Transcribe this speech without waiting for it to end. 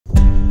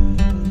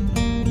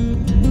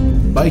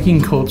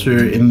biking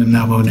culture in the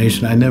Navajo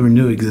Nation I never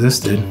knew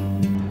existed.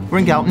 We're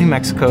in Gallup, New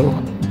Mexico,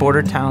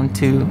 border town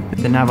to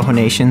the Navajo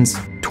Nation's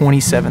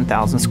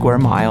 27,000 square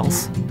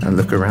miles. I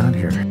look around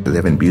here, I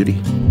live in beauty.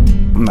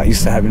 I'm not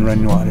used to having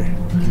running water.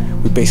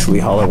 We basically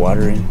haul our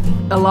water in.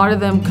 A lot of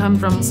them come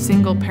from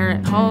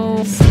single-parent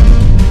homes.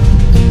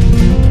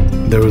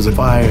 There was a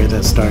fire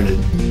that started.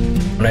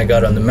 When I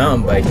got on the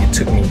mountain bike, it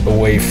took me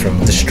away from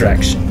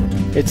distraction.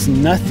 It's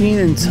nothing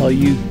until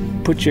you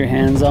put your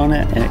hands on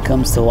it and it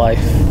comes to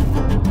life.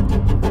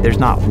 There's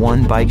not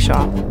one bike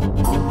shop.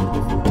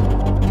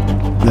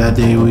 That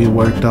day we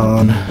worked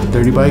on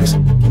 30 bikes.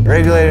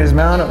 Regulators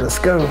mount up, let's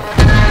go.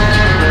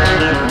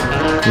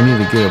 We need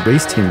to get a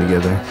race team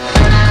together.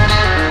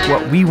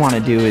 What we want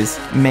to do is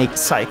make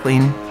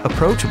cycling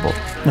approachable.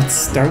 Let's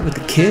start with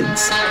the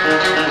kids.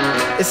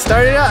 It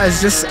started out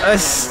as just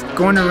us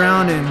going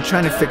around and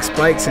trying to fix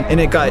bikes, and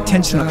it got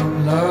attention.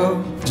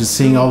 Just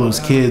seeing all those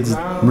kids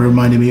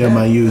reminded me of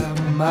my youth.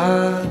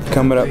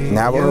 Coming up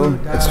Navajo,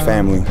 it's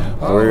family.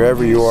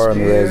 Wherever you are on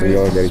the roads, we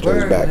all got each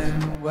other's back.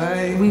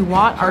 We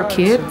want our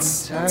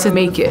kids to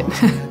make it.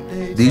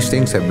 These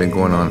things have been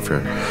going on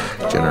for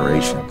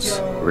generations.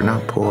 We're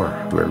not poor,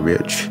 we're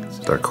rich.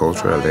 It's our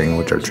culture, our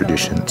language, our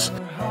traditions.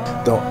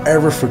 Don't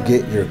ever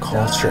forget your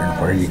culture and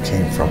where you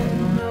came from.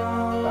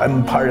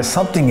 I'm part of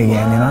something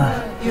again,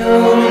 you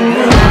know?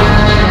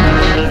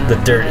 The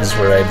dirt is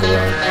where I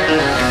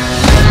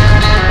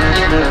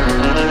belong.